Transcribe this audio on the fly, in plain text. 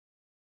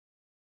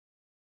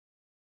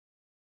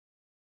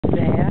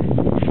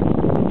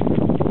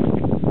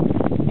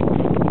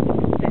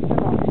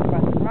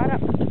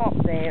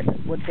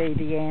be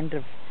the end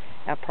of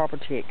our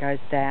property. It goes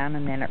down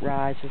and then it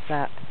rises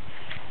up.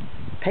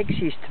 Pigs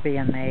used to be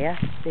in there.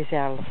 There's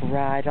our little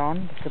ride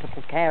on with the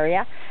little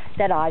carrier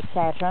that I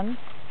sat in.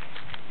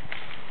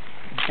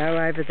 Go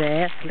over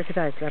there. Look at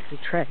those lovely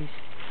trees.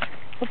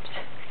 Oops.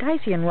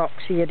 Daisy and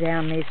Roxy are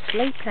down there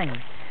sleeping.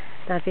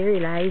 They're very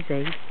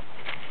lazy.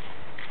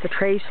 The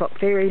trees look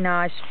very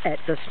nice at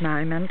this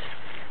moment.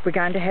 We're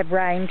going to have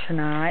rain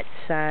tonight,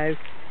 so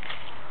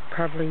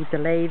probably the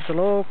leaves will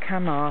all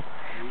come off.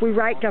 We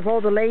raked up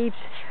all the leaves.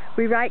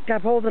 We raked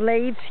up all the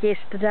leaves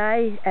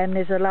yesterday, and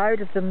there's a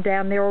load of them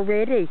down there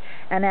already.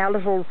 And our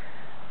little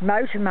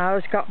motor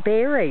mower's got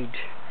buried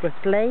with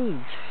leaves. Are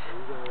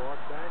you going to walk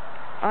back?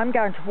 I'm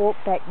going to walk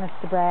back,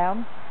 Mr.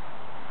 Brown.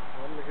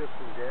 I'm going to get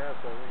some gas.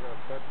 I think I'll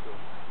cut this.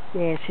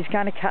 Yes, he's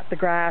going to cut the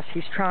grass.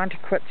 He's trying to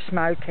quit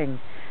smoking.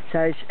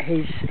 So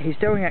he's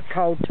doing it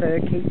cold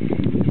turkey.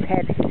 He's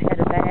had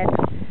a bad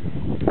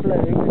flu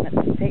and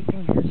it's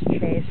affecting his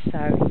chest, so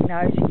he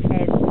knows he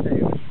has to.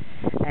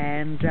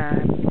 And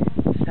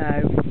so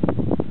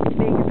he's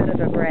being a bit of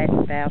a brat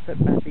about it,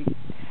 but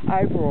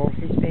overall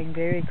he's being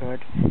very good.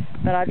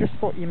 But I just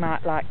thought you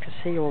might like to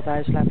see all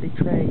those lovely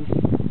trees.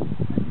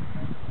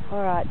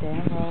 Alright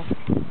Dan, well,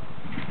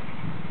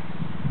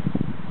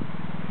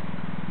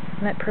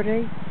 isn't that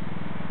pretty?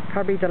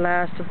 Probably the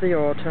last of the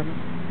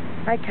autumn.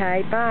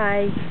 Okay,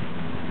 bye.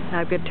 Now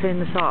I'm going to turn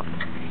this off.